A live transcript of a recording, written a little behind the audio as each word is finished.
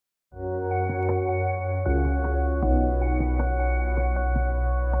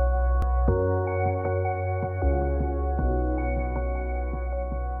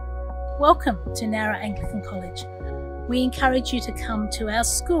Welcome to Nowra Anglican College. We encourage you to come to our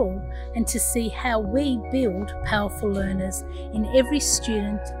school and to see how we build powerful learners in every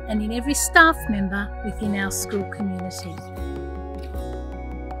student and in every staff member within our school community.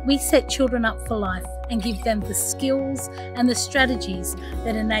 We set children up for life and give them the skills and the strategies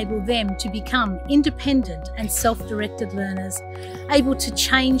that enable them to become independent and self-directed learners, able to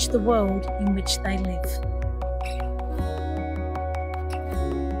change the world in which they live.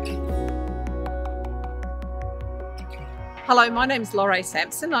 Hello, my name is Lorraine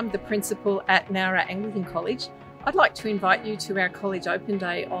Sampson. I'm the principal at Nowra Anglican College. I'd like to invite you to our College Open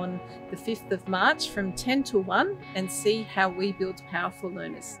Day on the 5th of March from 10 to 1 and see how we build powerful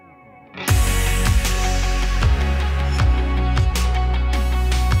learners.